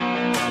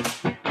Hello,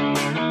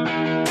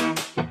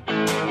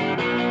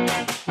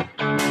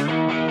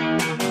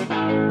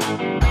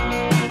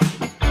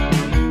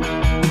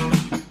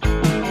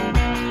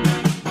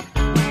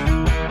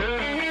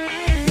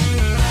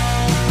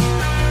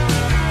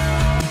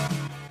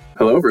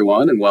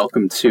 everyone, and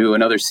welcome to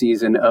another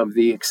season of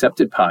the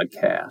Accepted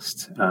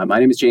Podcast. My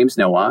name is James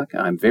Nowak.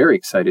 I'm very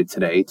excited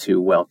today to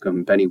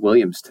welcome Bennie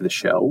Williams to the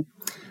show.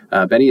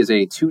 Bennie is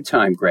a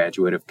two-time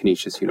graduate of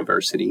Canisius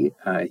University.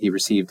 He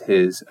received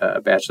his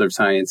Bachelor of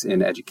Science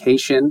in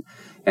Education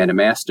and a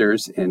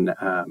Master's in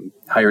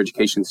Higher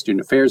Education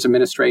Student Affairs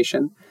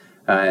Administration.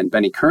 And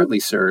Bennie currently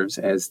serves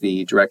as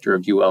the Director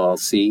of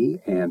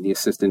ULLC and the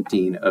Assistant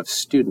Dean of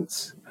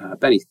Students.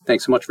 Bennie,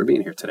 thanks so much for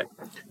being here today.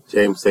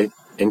 James,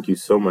 thank you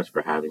so much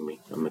for having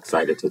me. I'm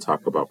excited to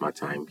talk about my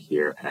time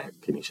here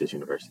at Canisius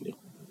University.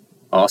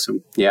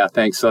 Awesome. Yeah,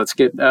 thanks. So let's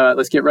get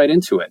right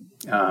into it.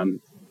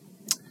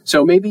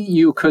 So maybe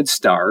you could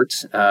start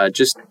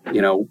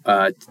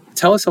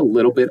tell us a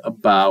little bit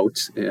about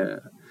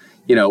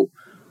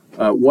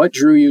what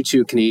drew you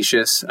to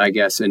Canisius, I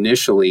guess,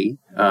 initially,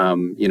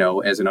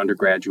 as an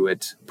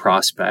undergraduate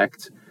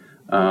prospect.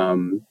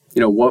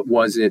 What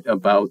was it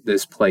about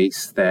this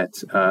place that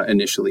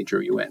initially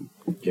drew you in?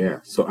 Yeah,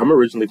 so I'm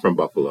originally from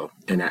Buffalo,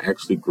 and I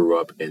actually grew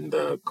up in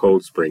the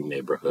Cold Spring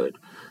neighborhood,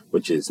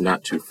 which is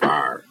not too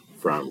far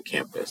from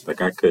campus.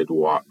 Like, I could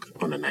walk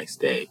on a nice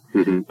day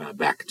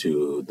back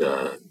to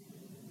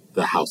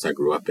the house I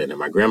grew up in, and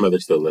my grandmother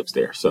still lives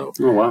there. So,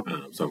 oh, wow.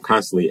 So I'm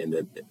constantly in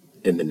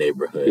the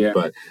neighborhood. Yeah.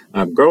 But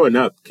growing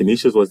up,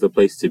 Canisius was the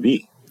place to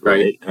be.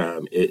 Right.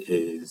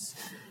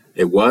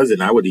 It was,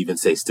 and I would even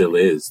say still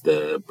is,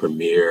 the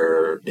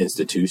premier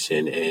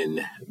institution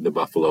in the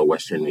Buffalo,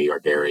 Western New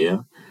York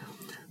area.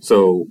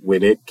 So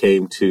when it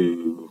came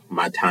to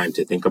my time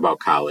to think about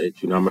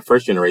college, I'm a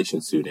first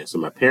generation student, so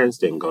my parents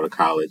didn't go to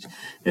college,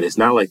 and it's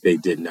not like they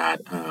did not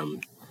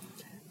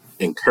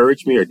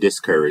encourage me or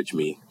discourage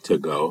me to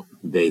go.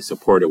 They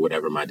supported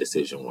whatever my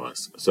decision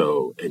was.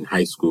 So in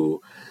high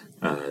school,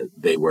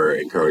 they were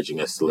encouraging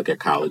us to look at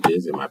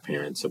colleges, and my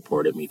parents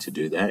supported me to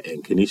do that,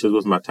 and Canisius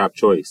was my top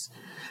choice.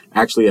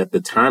 Actually, at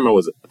the time I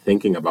was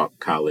thinking about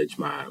college,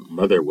 my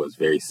mother was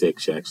very sick.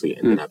 She actually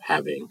ended up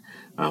having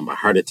a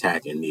heart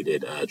attack and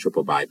needed a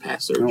triple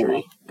bypass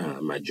surgery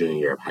my junior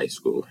year of high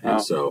school. Wow.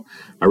 And so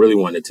I really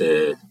wanted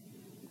to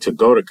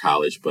go to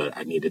college, but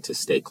I needed to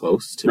stay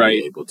close to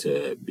be able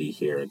to be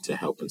here and to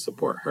help and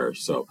support her.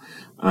 So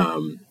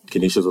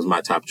Canisius was my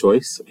top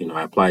choice.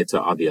 I applied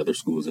to all the other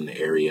schools in the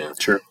area.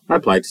 Sure. I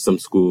applied to some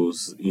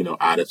schools,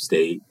 out of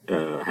state.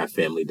 I have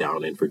family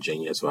down in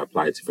Virginia, so I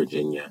applied to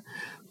Virginia.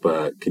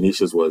 But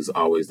Canisius was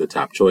always the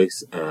top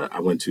choice.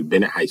 I went to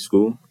Bennett High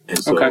School, and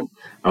so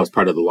I was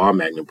part of the Law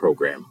Magnet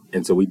program.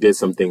 And so we did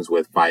some things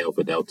with Phi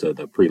Alpha Delta,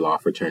 the pre-law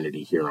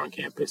fraternity here on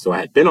campus. So I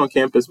had been on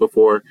campus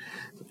before,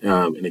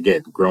 and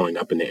again, growing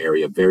up in the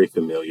area, very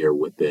familiar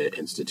with the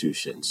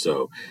institution.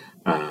 So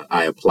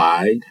I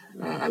applied.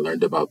 I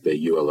learned about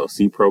the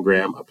ULLC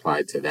program,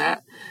 applied to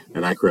that.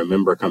 And I can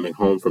remember coming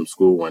home from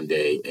school one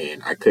day,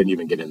 and I couldn't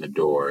even get in the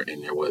door.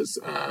 And there was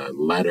a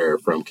letter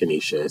from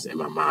Canisius, and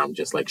my mom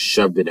just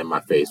shoved it in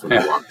my face when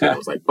I walked in. I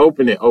was like,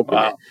 open it.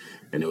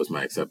 And it was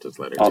my acceptance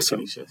letter to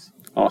Canisius.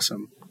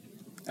 Awesome.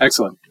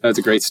 Excellent. That's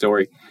a great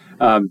story.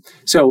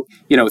 So,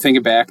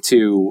 thinking back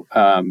to,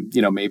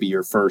 maybe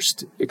your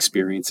first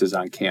experiences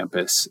on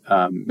campus,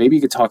 maybe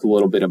you could talk a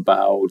little bit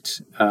about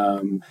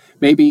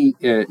maybe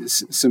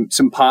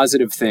some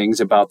positive things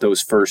about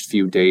those first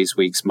few days,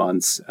 weeks,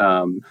 months,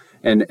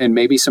 and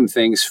maybe some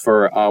things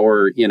for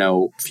our,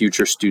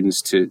 future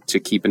students to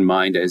keep in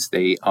mind as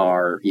they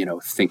are,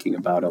 thinking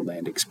about a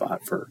landing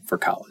spot for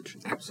college.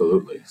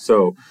 Absolutely.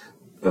 So,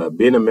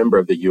 being a member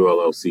of the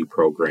ULLC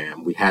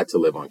program, we had to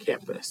live on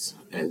campus.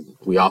 And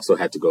we also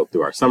had to go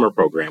through our summer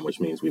program,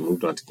 which means we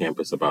moved onto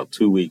campus about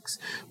 2 weeks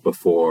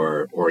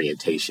before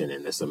orientation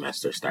and the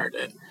semester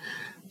started.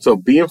 So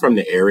being from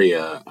the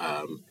area,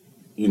 I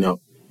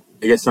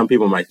guess some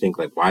people might think,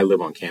 why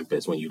live on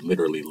campus when you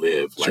literally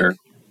live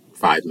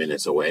 5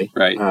 minutes away?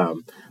 Right.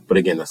 But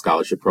again, the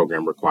scholarship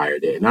program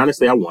required it. And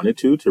honestly, I wanted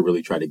to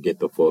really try to get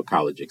the full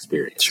college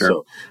experience. Sure.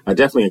 So I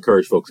definitely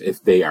encourage folks,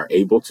 if they are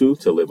able to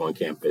live on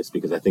campus,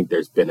 because I think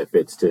there's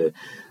benefits to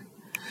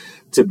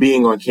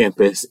being on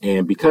campus.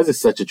 And because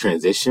it's such a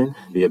transition,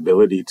 the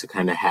ability to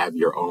kind of have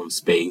your own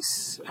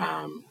space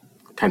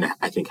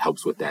I think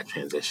helps with that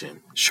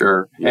transition.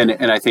 Sure. Yeah.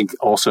 And I think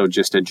also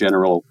just a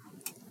general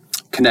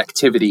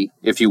connectivity,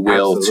 if you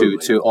will,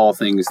 to all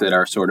things that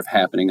are sort of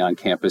happening on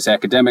campus,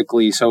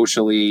 academically,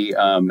 socially,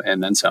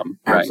 and then some.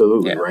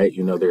 Absolutely, right?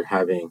 They're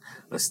having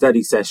a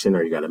study session,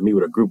 or you got to meet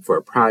with a group for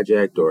a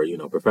project, or,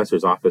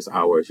 professor's office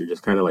hours. You're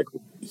just kind of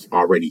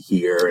already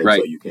here, and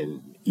so you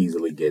can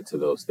easily get to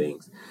those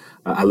things.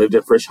 I lived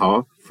in Frisch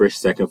Hall, Frisch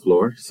second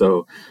floor,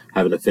 so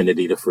have an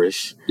affinity to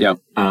Frisch. Yeah.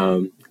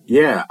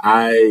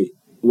 I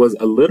was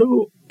a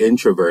little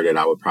introverted,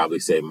 I would probably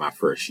say, my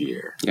first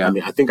year. Yeah. I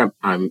mean, I think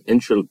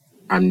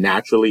I'm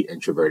naturally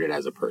introverted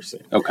as a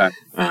person. Okay.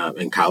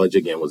 And college,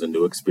 again, was a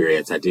new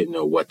experience. I didn't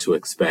know what to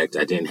expect.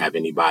 I didn't have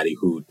anybody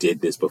who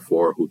did this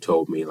before who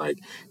told me, like,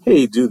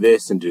 hey, do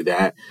this and do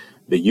that.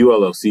 The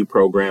ULLC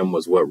program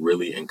was what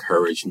really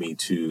encouraged me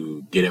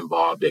to get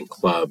involved in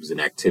clubs and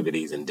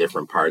activities in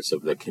different parts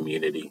of the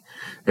community.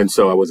 And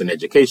so I was an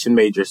education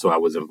major, so I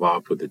was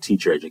involved with the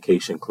Teacher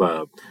Education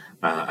Club.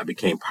 I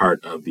became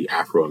part of the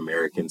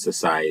Afro-American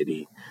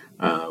Society.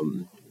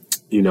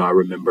 I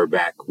remember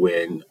back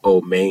when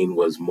Old Main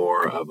was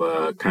more of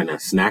a kind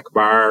of snack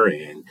bar,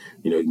 and,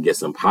 you can get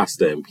some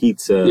pasta and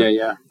pizza.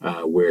 Yeah.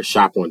 Where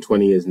Shop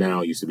 120 is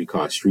now used to be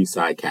called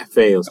Streetside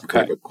Cafe. It was Okay.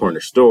 like a corner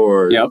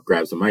store. Yep.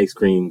 Grab some ice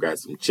cream, grab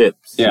some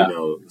chips, Yeah.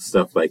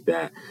 stuff like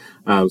that.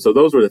 So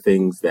those were the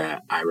things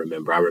that I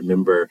remember. I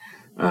remember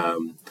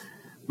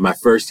my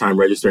first time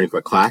registering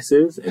for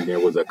classes, and there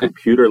was a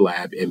computer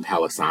lab in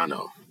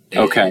Palisano.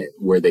 Okay.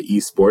 Where the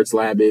esports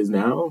lab is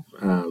now,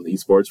 the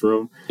esports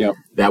room. Yep.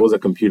 That was a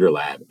computer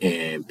lab,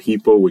 and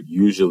people would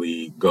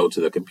usually go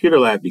to the computer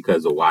lab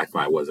because the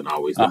Wi-Fi wasn't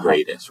always the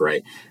greatest,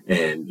 right?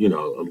 And,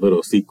 a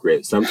little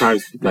secret,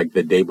 sometimes like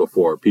the day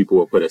before, people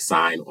would put a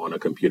sign on a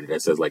computer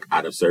that says like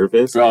out of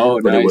service. Oh,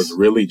 but nice. It was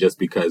really just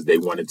because they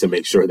wanted to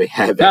make sure they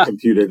had that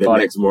computer the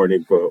next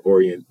morning for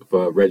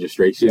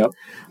registration. Yep.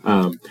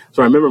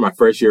 So I remember my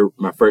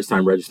first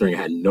time registering, I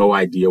had no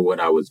idea what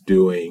I was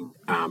doing.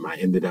 I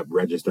ended up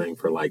registering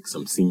for like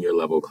some senior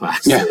level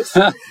classes.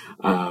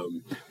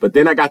 But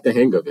then I got the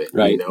hang of it,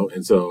 right.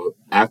 And so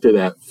after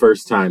that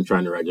first time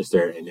trying to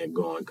register and then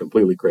going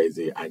completely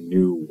crazy, I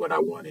knew what I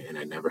wanted, and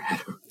I never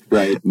had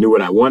knew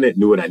what I wanted,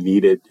 knew what I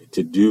needed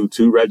to do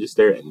to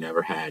register, and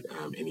never had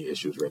any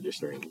issues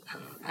registering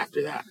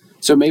after that.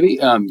 So maybe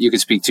you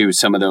could speak to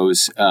some of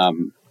those,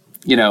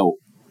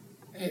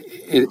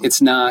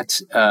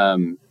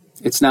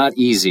 it's not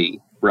easy,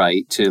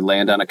 right, to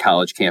land on a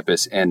college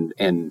campus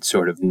and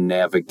sort of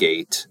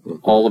navigate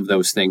all of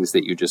those things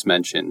that you just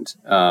mentioned.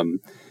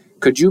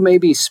 Could you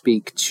maybe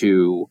speak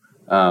to,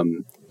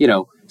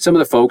 some of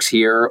the folks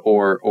here,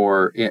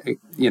 or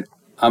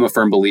I'm a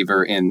firm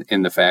believer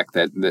in the fact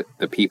that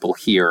the people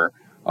here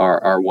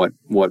are what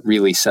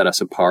really set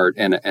us apart,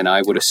 and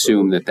I would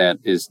assume that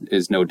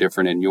is no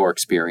different in your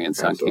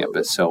experience on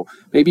campus. So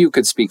maybe you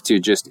could speak to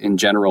just in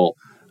general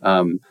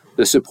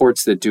the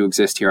supports that do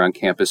exist here on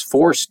campus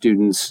for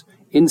students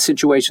in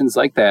situations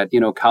like that.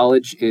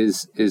 College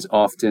is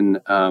often,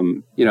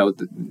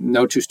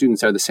 no two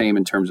students are the same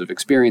in terms of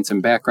experience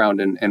and background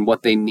and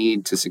what they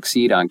need to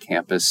succeed on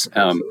campus.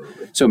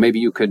 So maybe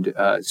you could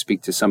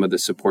speak to some of the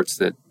supports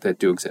that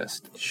do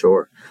exist.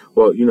 Sure.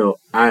 Well,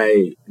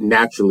 I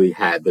naturally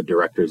had the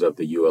directors of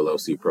the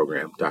ULLC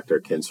program, Dr.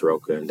 Ken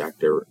Soroka and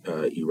Dr.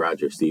 E.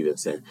 Roger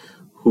Stevenson,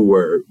 who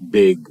were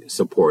big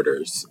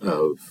supporters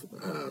of,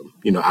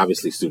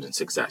 obviously student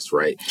success,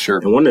 right? Sure.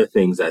 And one of the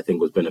things I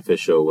think was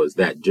beneficial was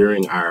that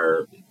during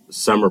our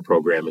summer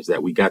program is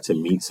that we got to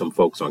meet some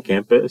folks on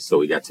campus. So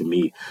we got to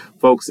meet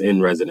folks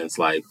in residence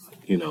life,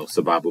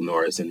 Sababu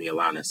Norris in the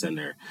Alana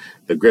Center.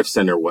 The Griffs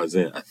Center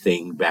wasn't a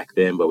thing back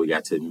then, but we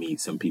got to meet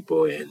some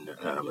people in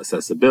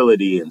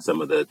accessibility and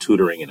some of the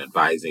tutoring and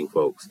advising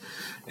folks.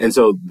 And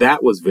so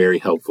that was very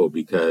helpful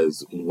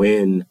because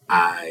when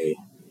I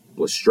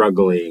was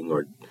struggling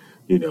or,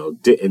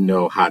 didn't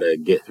know how to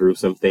get through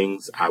some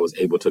things, I was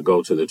able to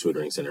go to the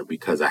tutoring center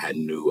because I had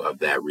knew of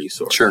that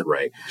resource. Sure.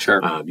 Right.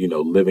 Sure.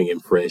 Living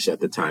in Frisch at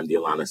the time, the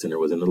Alana Center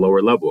was in the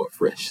lower level of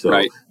Frisch. So,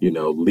 right.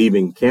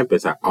 Leaving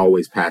campus, I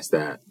always passed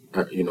that.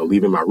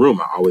 Leaving my room,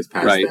 I always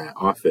passed that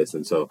office.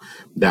 And so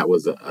that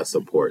was a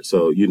support.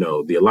 So,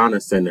 the Alana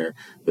Center,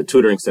 the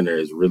tutoring center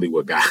is really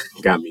what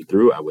got me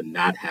through. I would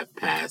not have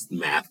passed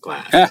math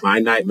class.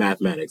 Finite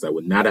mathematics, I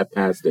would not have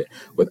passed it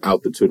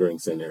without the tutoring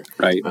center.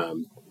 Right.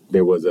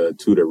 There was a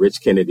tutor,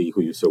 Rich Kennedy,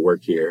 who used to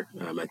work here.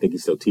 I think he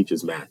still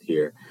teaches math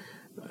here.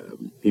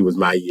 He was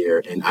my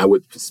year, and I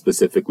would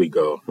specifically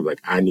go,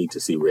 I need to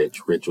see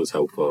Rich. Rich was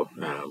helpful,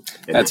 and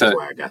that's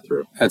why I got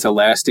through. That's a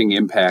lasting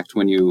impact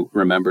when you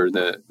remember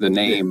the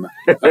name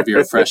of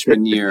your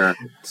freshman year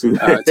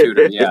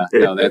tutor. Yeah,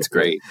 no, that's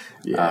great.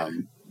 Yeah.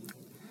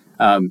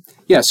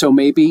 So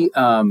maybe,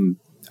 I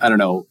don't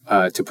know,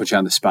 to put you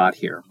on the spot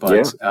here,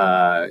 but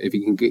if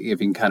you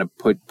can kind of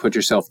put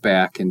yourself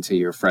back into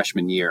your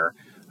freshman year,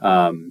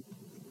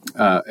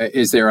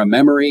 is there a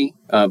memory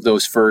of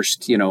those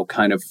first,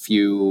 kind of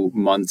few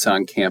months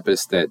on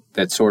campus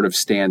that sort of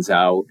stands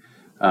out?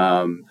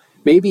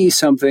 Maybe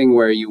something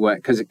where you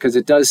went, because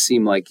it does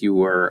seem like you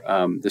were,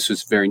 this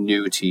was very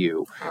new to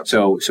you.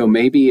 So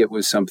maybe it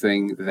was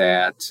something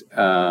that,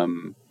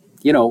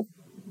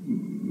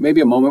 maybe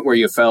a moment where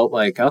you felt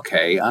like,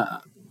 okay,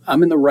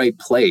 I'm in the right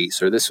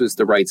place, or this was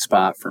the right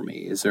spot for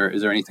me. Is there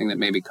anything that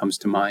maybe comes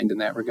to mind in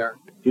that regard?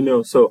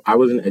 So I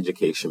was an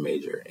education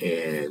major,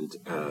 and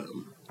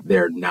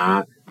there are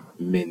not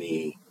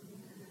many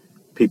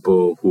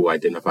people who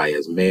identify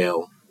as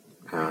male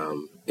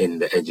in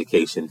the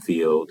education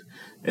field,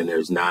 and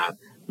there's not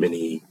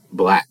many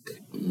Black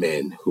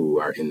men who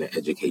are in the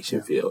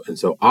education field. And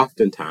so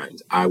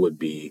oftentimes I would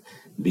be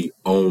the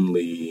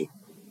only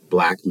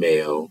Black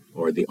male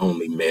or the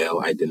only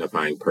male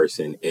identifying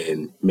person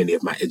in many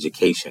of my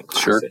education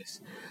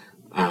classes.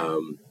 Sure.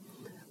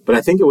 But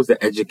I think it was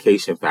the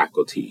education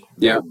faculty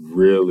that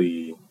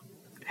really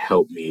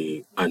helped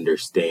me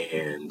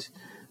understand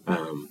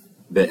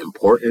the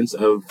importance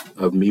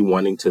of me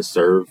wanting to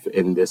serve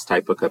in this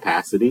type of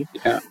capacity.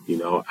 Yeah.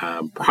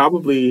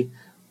 Probably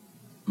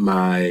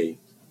my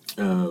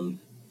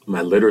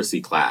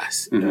literacy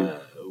class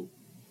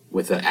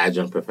with an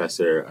adjunct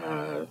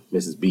professor,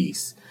 Mrs.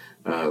 Beast.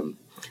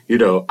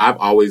 I've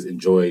always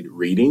enjoyed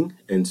reading.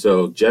 And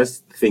so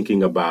just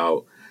thinking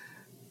about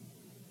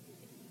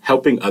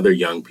helping other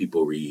young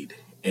people read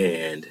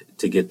and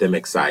to get them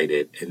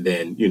excited. And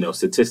then,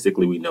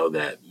 statistically, we know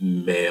that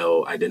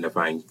male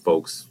identifying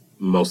folks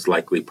most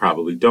likely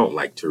probably don't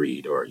like to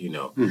read or,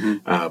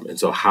 and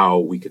so how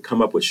we could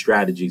come up with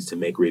strategies to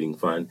make reading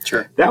fun.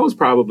 Sure. That was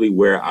probably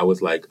where I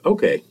was like,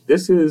 okay,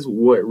 this is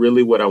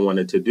what I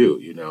wanted to do.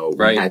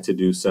 We had to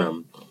do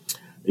some,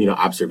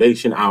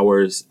 observation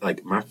hours.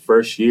 Like my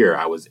first year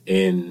I was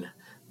in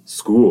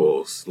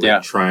schools,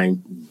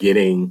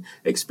 getting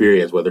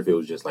experience, whether if it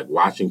was just like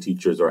watching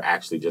teachers or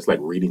actually just like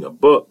reading a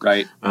book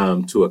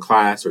to a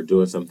class or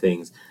doing some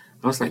things.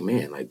 I was like,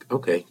 man,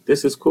 okay,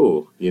 this is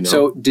cool,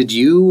 So did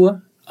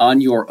you,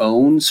 on your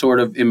own, sort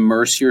of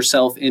immerse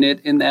yourself in it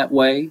in that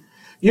way?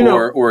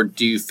 Or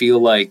do you feel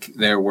like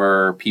there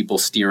were people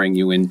steering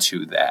you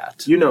into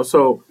that?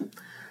 So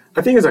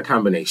I think it's a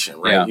combination,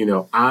 right?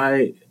 Yeah.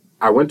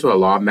 I went to a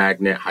law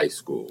magnet high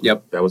school.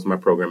 Yep. That was my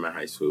program at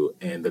high school.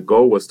 And the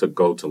goal was to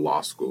go to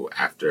law school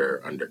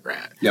after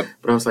undergrad. Yep.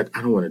 But I was like,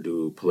 I don't want to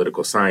do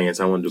political science.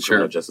 I want to do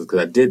criminal justice because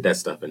I did that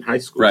stuff in high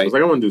school. Right. So I was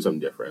like, I want to do something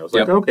different. I was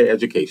like, okay,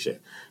 education.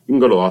 You can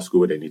go to law school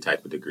with any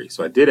type of degree.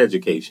 So I did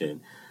education.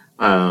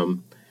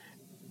 And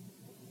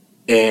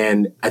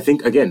I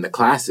think, again, the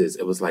classes,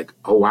 it was like,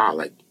 oh,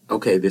 wow,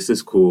 okay, this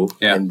is cool.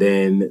 Yeah. And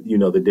then,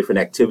 the different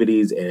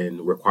activities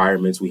and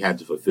requirements we had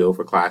to fulfill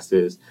for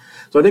classes.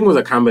 So I think it was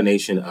a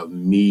combination of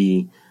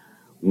me,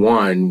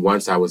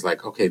 once I was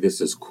like, okay,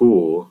 this is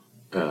cool,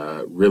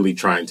 really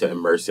trying to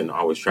immerse and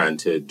always trying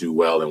to do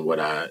well in what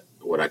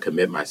I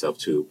commit myself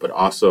to, but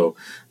also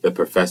the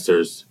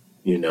professors,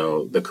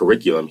 the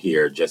curriculum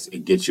here,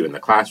 it gets you in the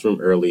classroom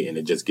early and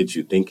it just gets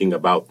you thinking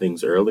about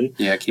things early.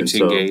 Yeah, it keeps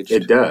you engaged.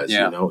 It does,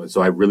 and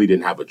so I really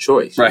didn't have a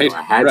choice. Right.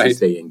 I had to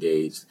stay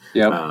engaged.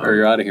 Yeah, or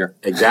you're out of here.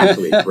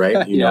 Exactly,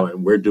 right?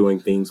 And we're doing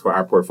things for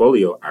our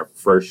portfolio our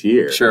first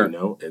year, sure.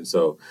 And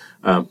so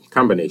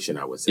combination,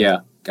 I would say. Yeah,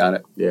 got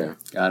it. Yeah.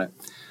 Got it.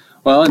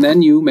 Well, and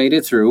then you made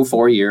it through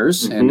 4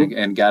 years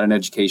and got an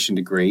education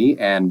degree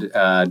and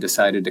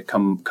decided to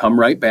come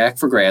right back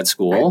for grad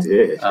school. I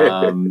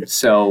did.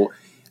 So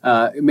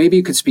maybe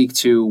you could speak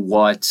to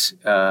what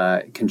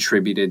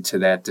contributed to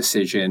that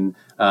decision.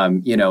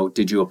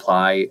 Did you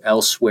apply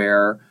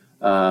elsewhere?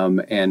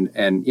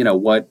 And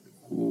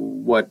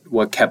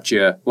what kept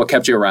you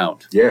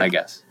around? Yeah. I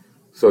guess.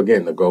 So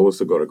again, the goal was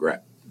to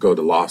go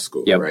to law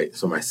school, right?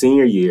 So my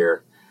senior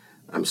year,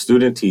 I'm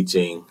student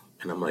teaching,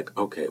 and I'm like,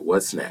 okay,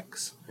 what's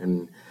next?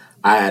 And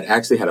I had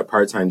actually had a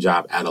part-time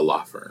job at a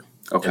law firm.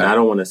 Okay. And I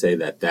don't want to say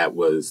that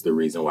was the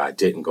reason why I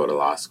didn't go to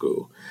law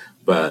school,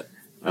 but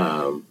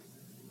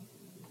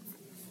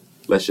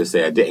let's just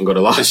say I didn't go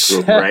to law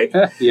school, right?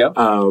 Yep.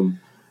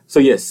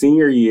 So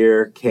senior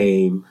year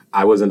came,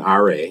 I was an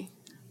RA,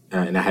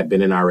 and I had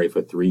been an RA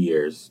for 3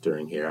 years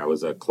during here. I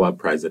was a club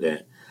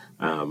president.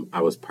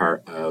 I was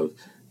part of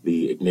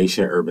the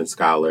Ignatian Urban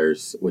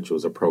Scholars, which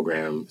was a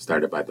program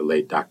started by the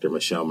late Dr.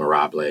 Michelle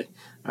Mirable,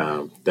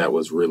 that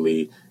was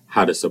really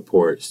how to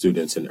support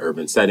students in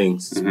urban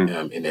settings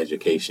in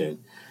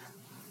education.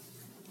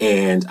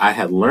 And I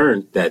had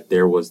learned that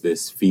there was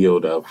this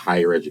field of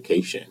higher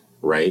education,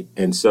 right?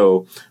 And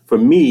so for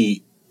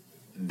me,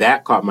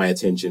 that caught my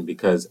attention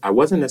because I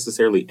wasn't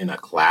necessarily in a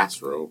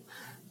classroom,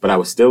 but I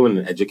was still in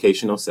an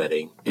educational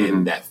setting.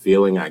 And that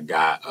feeling I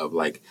got of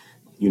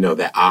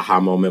that aha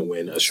moment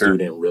when a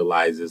student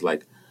realizes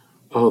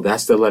oh,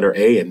 that's the letter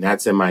A and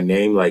that's in my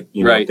name,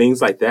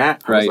 things like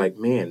that. I was like,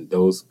 man,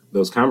 those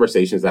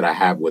conversations that I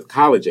have with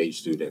college age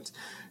students,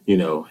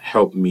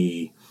 help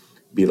me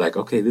be like,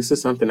 okay, this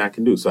is something I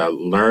can do. So I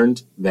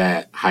learned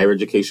that higher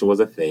education was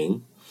a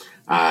thing.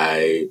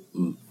 I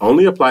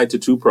only applied to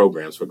 2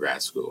 programs for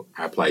grad school.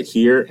 I applied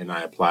here and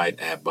I applied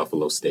at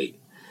Buffalo State.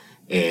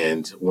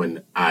 And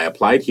when I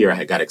applied here,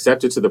 I got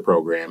accepted to the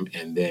program,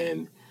 and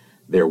then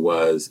there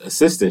was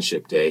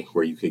assistantship day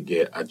where you could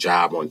get a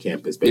job on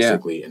campus,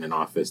 basically in an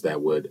office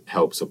that would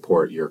help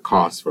support your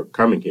costs for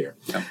coming here.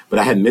 Yeah. But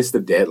I had missed the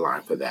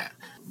deadline for that.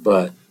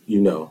 But,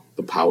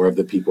 the power of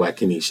the people at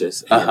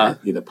Canisius and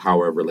the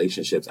power of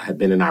relationships. I had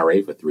been an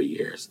RA for 3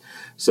 years.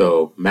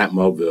 So Matt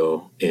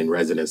Mulville in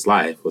Residence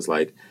Life was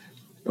like,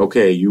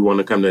 okay, you want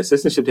to come to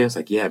assistantship day? I was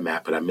like, yeah,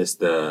 Matt, but I missed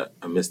the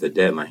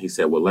deadline. He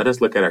said, well, let us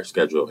look at our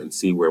schedule and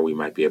see where we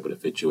might be able to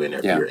fit you in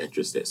if you're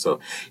interested. So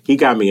he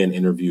got me an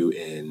interview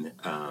in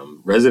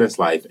Residence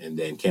Life and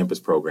then campus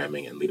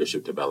programming and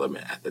leadership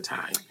development at the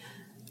time.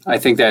 I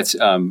think that's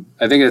an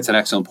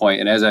excellent point.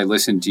 And as I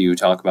listened to you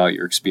talk about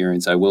your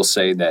experience, I will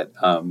say that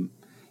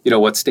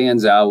what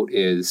stands out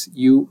is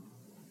you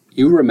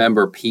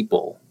remember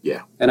people.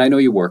 Yeah. And I know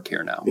you work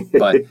here now,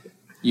 but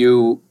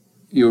you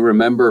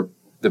remember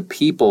the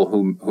people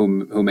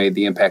who made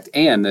the impact.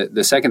 And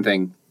the second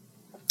thing,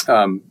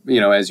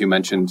 as you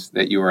mentioned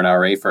that you were an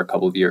RA for a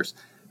couple of years,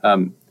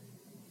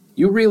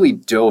 you really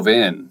dove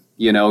in.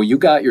 You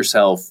got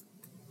yourself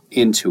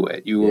into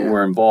it. You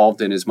were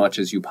involved in as much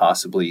as you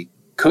possibly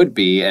could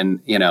be.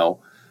 And,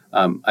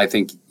 I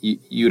think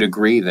you'd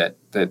agree that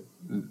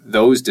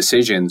those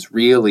decisions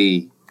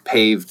really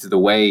paved the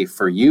way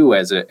for you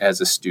as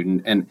a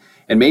student. And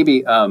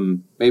maybe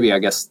I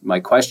guess my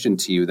question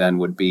to you then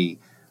would be,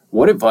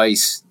 what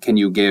advice can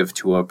you give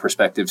to a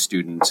prospective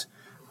student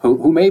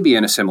who may be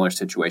in a similar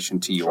situation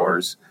to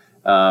yours,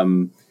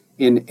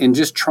 in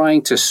just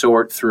trying to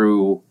sort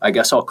through, I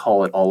guess I'll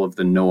call it, all of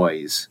the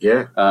noise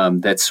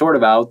that's sort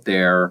of out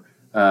there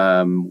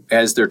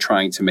as they're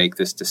trying to make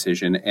this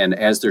decision and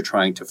as they're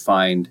trying to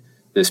find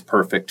this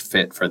perfect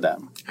fit for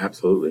them?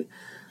 Absolutely.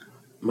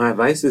 My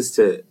advice is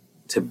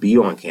to be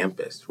on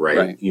campus,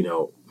 right?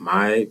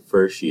 My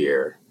first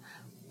year,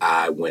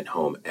 I went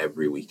home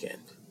every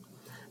weekend.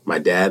 My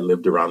dad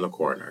lived around the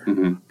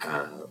corner.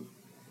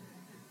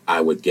 I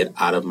would get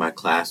out of my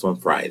class on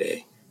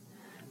Friday.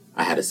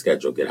 I had a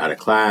schedule, get out of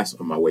class,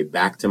 on my way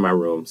back to my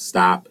room,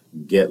 stop,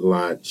 get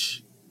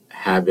lunch,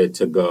 have it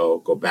to go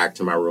back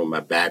to my room. My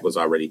bag was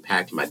already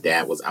packed. My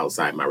dad was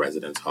outside my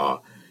residence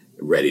hall,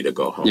 ready to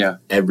go home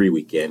every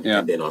weekend.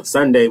 And then on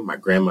Sunday, my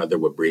grandmother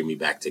would bring me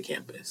back to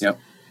campus.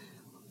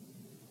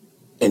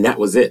 And that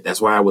was it.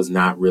 That's why I was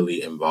not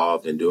really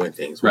involved in doing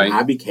things. When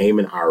I became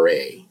an RA,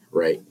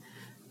 right?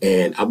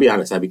 And I'll be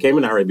honest, I became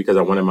an RA because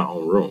I wanted my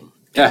own room.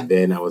 And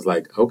then I was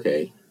like,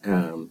 okay,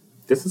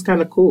 this is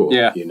kind of cool,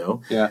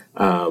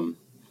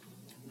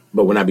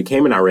 but when I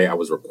became an RA, I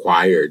was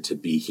required to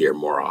be here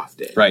more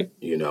often. I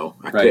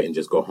couldn't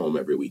just go home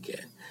every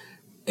weekend.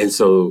 And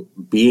so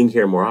being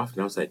here more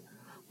often, I was like,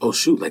 oh,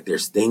 shoot, like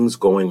there's things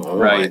going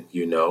on,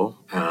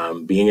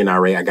 being an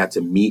RA, I got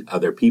to meet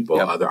other people,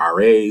 other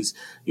RAs,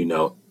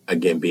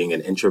 again, being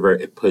an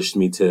introvert, it pushed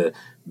me to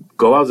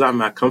go outside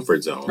my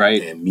comfort zone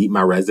and meet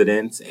my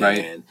residents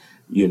and,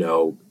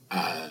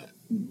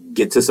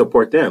 get to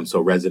support them.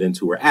 So residents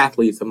who were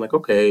athletes, I'm like,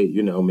 okay,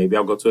 maybe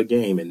I'll go to a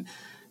game. And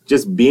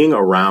just being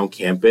around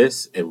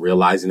campus and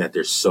realizing that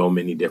there's so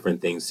many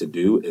different things to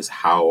do is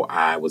how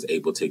I was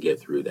able to get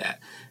through that.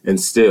 And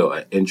still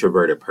an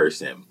introverted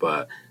person,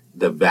 but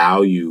the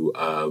value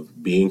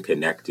of being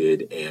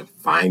connected and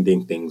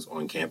finding things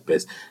on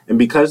campus. And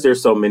because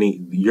there's so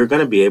many, you're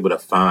going to be able to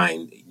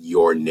find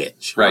your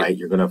niche, right?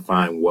 You're going to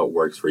find what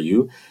works for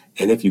you.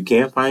 And if you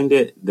can't find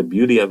it, the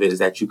beauty of it is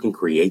that you can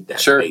create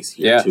that space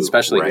here too.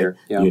 Especially here.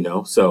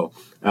 So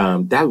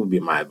that would be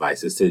my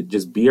advice, is to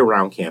just be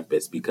around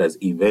campus, because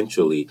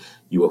eventually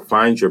you will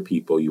find your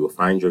people, you will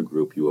find your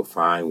group, you will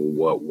find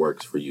what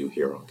works for you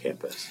here on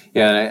campus.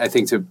 Yeah, and I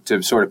think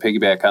to sort of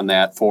piggyback on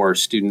that for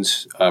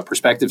students,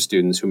 prospective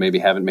students who maybe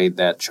haven't made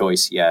that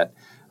choice yet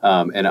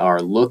and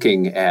are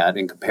looking at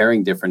and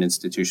comparing different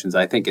institutions,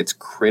 I think it's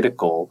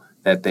critical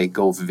that they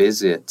go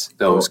visit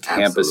those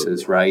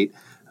campuses, right?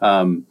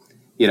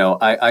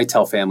 I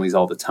tell families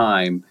all the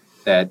time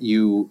that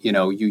you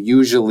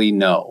usually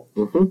know,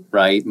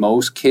 right?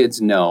 Most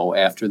kids know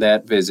after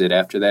that visit,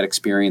 after that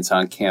experience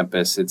on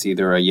campus, it's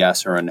either a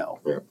yes or a no,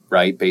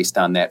 right? Based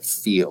on that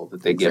feel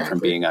that they get from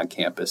being on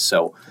campus.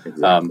 So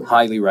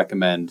highly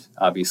recommend,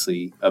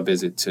 obviously, a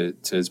visit to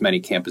as many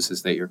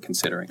campuses that you're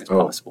considering as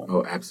possible.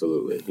 Oh,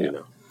 absolutely.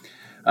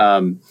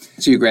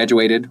 So you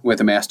graduated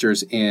with a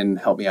master's in,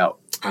 help me out.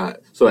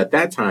 So at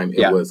that time,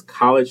 it was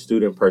College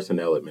Student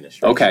Personnel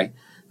Administration. Okay.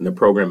 And the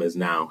program is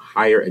now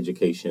Higher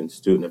Education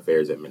Student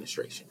Affairs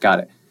Administration.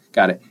 Got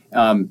it.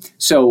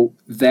 So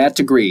that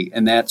degree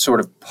and that sort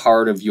of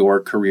part of your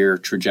career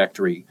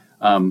trajectory,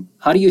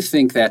 how do you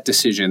think that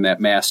decision, that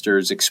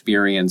master's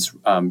experience,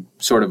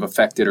 sort of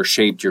affected or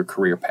shaped your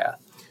career path?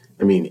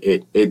 I mean,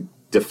 it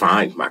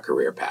defined my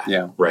career path,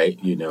 right?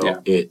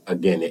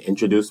 It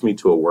introduced me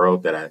to a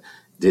world that I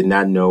did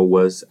not know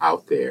was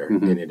out there,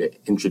 and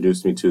it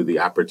introduced me to the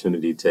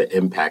opportunity to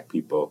impact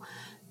people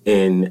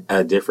in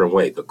a different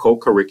way. The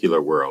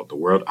co-curricular world, the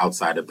world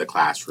outside of the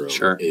classroom,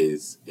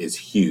 is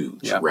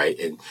huge, right?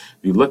 And if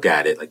you look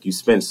at it, like you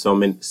spend so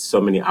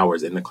many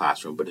hours in the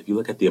classroom, but if you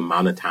look at the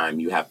amount of time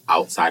you have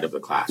outside of the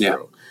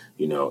classroom,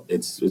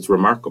 it's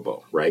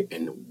remarkable, right?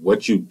 And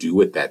what you do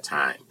at that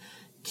time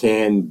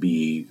can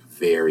be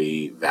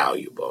very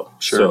valuable.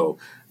 So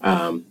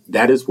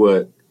that is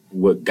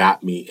what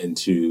got me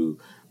into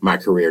my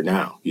career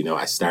now.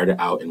 I started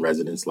out in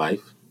residence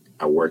life.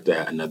 I worked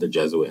at another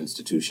Jesuit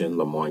institution,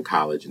 Lemoyne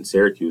College in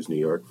Syracuse, New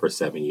York, for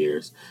 7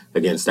 years.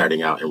 Again,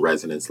 starting out in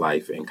residence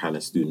life and kind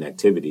of student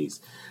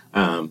activities.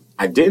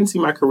 I didn't see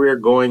my career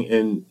going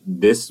in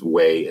this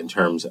way in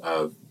terms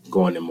of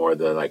going in more of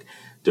the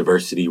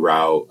diversity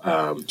route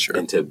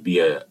and to be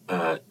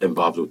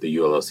involved with the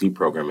ULLC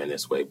program in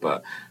this way.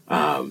 But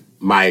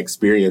my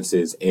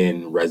experiences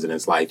in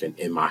residence life and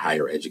in my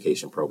higher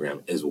education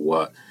program is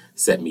what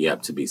set me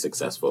up to be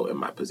successful in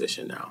my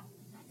position now.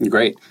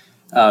 Great.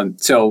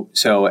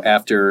 So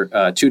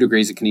after 2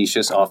 degrees at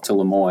Canisius, off to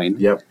Lemoyne.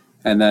 Yep.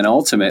 And then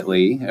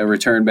ultimately a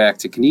return back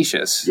to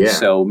Canisius. Yeah.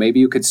 So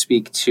maybe you could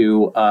speak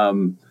to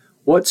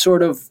what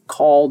sort of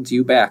called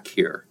you back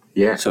here,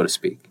 so to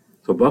speak.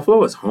 So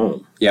Buffalo is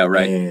home. Yeah,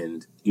 right.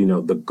 And,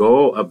 the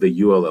goal of the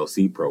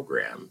ULLC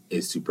program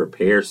is to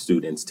prepare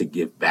students to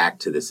give back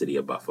to the city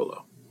of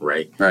Buffalo,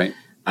 right? Right.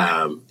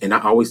 And I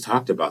always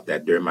talked about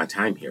that during my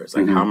time here. It's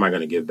like, how am I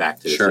going to give back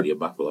to the city of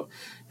Buffalo?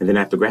 And then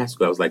after grad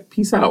school, I was like,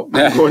 peace out.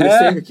 I'm going to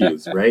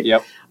Syracuse, right?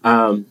 Yep.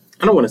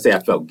 I don't want to say I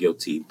felt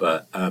guilty,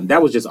 but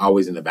that was just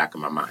always in the back of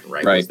my mind,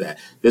 right? Was that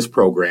this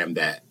program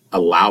that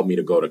allowed me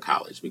to go to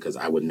college, because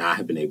I would not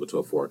have been able to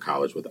afford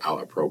college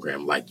without a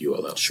program like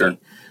ULLC. Sure.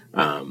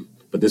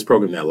 But this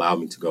program that allowed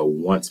me to go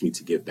wants me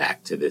to give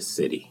back to this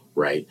city,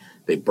 right?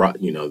 They brought,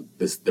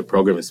 the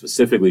program is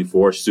specifically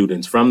for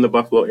students from the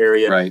Buffalo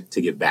area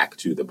to give back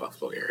to the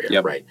Buffalo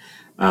area, right?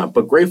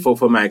 But grateful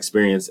for my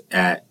experience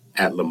at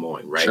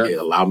Lemoyne, right? Sure. It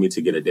allowed me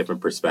to get a different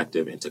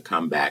perspective and to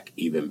come back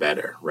even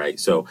better, right?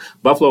 So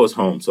Buffalo is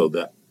home. So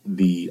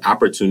the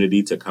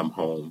opportunity to come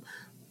home,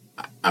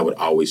 I would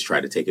always try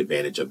to take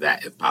advantage of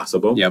that if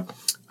possible. Yep.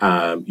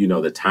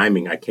 The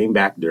timing, I came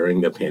back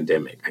during the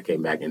pandemic. I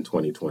came back in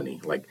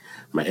 2020. Like,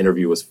 my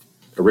interview was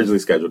originally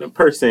scheduled in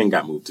person,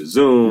 got moved to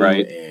Zoom,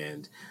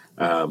 and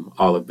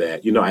all of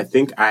that. I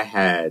think I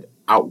had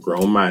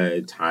outgrown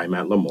my time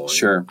at Lemoyne.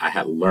 Sure. I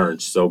had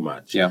learned so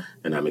much,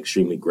 and I'm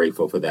extremely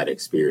grateful for that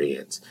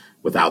experience.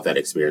 Without that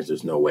experience,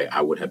 there's no way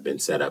I would have been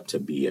set up to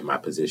be in my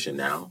position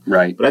now.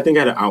 Right. But I think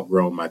I had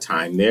outgrown my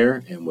time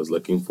there and was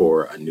looking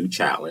for a new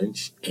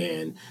challenge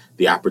and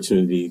the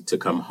opportunity to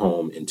come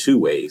home in 2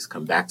 ways,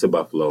 come back to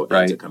Buffalo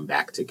and to come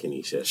back to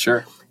Canisius.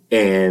 Sure.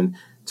 And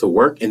to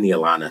work in the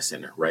Alana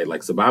Center, right?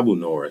 Like Sababu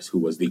Norris, who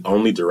was the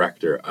only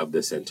director of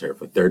the center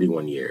for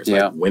 31 years.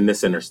 Yeah. Like, when the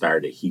center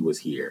started, he was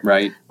here.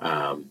 Right.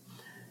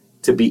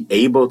 To be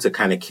able to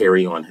kind of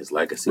carry on his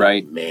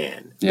legacy,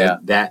 man. Yeah.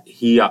 That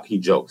he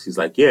jokes. He's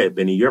like, yeah,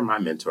 Benny, you're my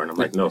mentor. And I'm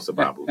like, no,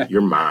 Sababu,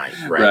 you're mine,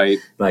 right?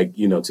 Like,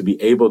 to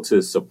be able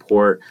to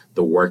support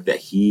the work that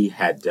he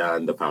had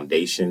done, the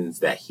foundations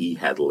that he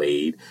had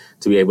laid,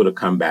 to be able to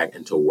come back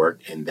and to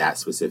work in that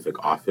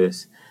specific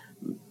office,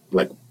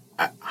 like,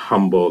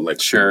 humble, like,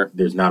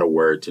 there's not a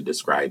word to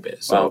describe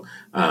it. So,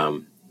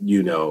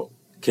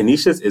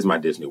 Canisius is my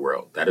Disney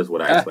World. That is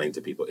what I explain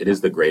to people. It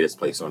is the greatest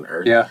place on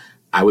earth. Yeah.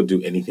 I would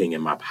do anything in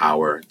my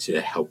power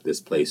to help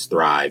this place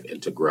thrive and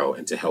to grow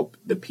and to help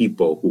the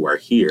people who are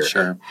here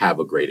have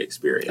a great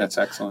experience. That's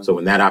excellent. So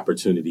when that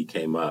opportunity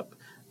came up,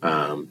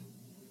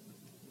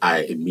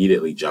 I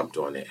immediately jumped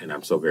on it, and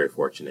I'm so very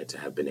fortunate to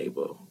have been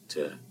able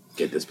to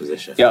get this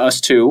position. Yeah,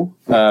 us too.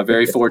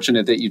 Very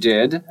fortunate that you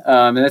did.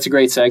 And that's a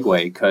great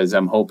segue, because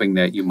I'm hoping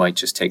that you might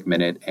just take a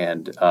minute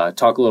and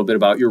talk a little bit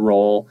about your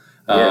role,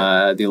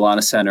 the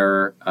Alana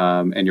Center,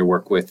 and your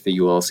work with the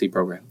ULLC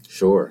program.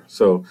 Sure.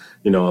 So,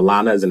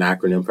 Alana is an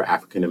acronym for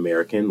African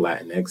American,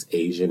 Latinx,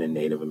 Asian, and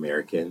Native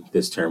American.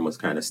 This term was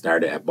kind of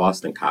started at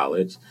Boston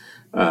College.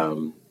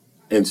 And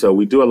so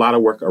we do a lot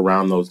of work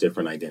around those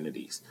different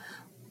identities.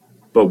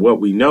 But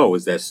what we know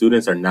is that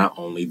students are not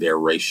only their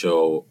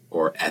racial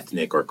or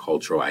ethnic or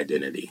cultural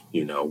identity.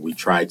 We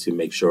try to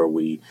make sure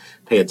we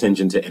pay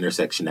attention to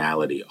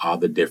intersectionality, all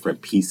the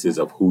different pieces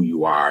of who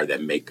you are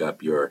that make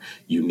up your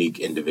unique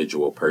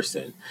individual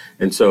person.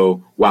 And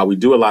so while we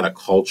do a lot of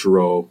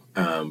cultural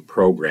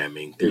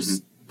programming,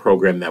 there's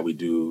program that we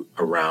do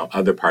around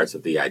other parts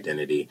of the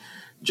identity,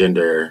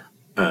 gender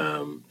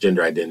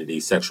identity,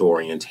 sexual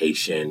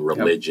orientation,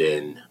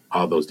 religion,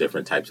 all those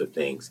different types of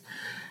things.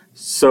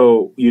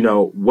 So,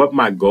 what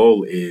my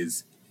goal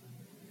is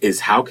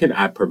how can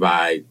I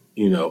provide,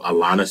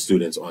 Alana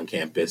students on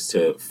campus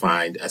to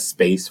find a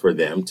space for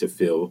them to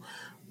feel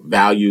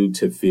valued,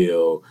 to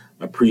feel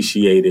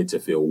appreciated, to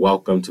feel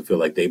welcome, to feel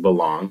like they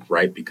belong,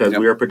 right? Because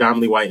we're a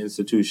predominantly white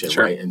institution,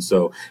 right? And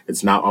so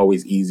it's not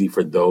always easy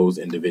for those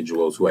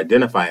individuals who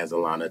identify as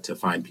Alana to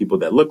find people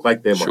that look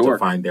like them or to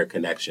find their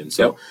connections.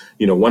 So,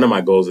 one of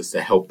my goals is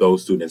to help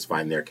those students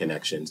find their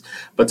connections,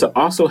 but to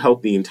also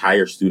help the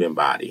entire student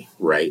body,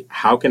 right?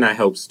 How can I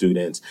help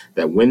students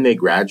that when they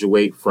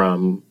graduate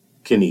from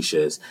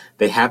Canisius,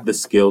 they have the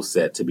skill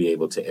set to be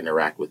able to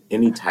interact with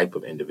any type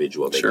of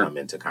individual they come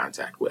into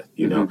contact with,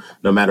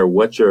 no matter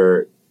what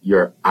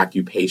your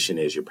occupation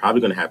is, you're probably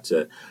going to have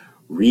to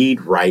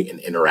read, write, and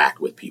interact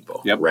with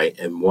people, right?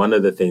 And one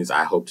of the things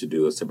I hope to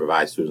do is to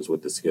provide students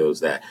with the skills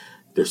that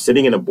they're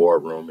sitting in a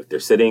boardroom, if they're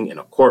sitting in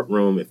a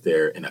courtroom, if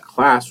they're in a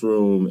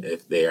classroom,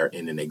 if they're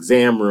in an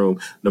exam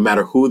room, no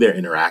matter who they're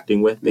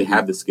interacting with, they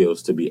have the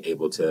skills to be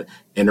able to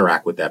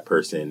interact with that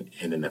person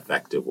in an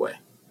effective way.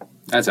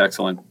 That's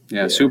excellent.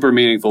 Yeah, super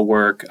meaningful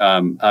work.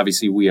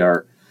 Obviously, we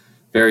are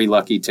very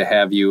lucky to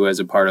have you as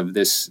a part of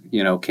this,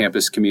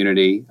 campus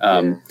community.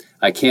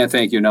 I can't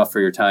thank you enough for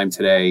your time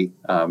today.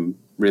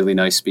 Really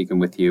nice speaking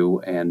with you,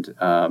 and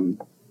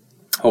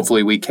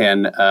hopefully we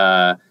can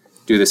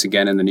do this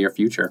again in the near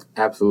future.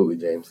 Absolutely,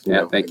 James.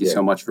 Thank you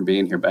so much for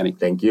being here, Benny.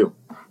 Thank you.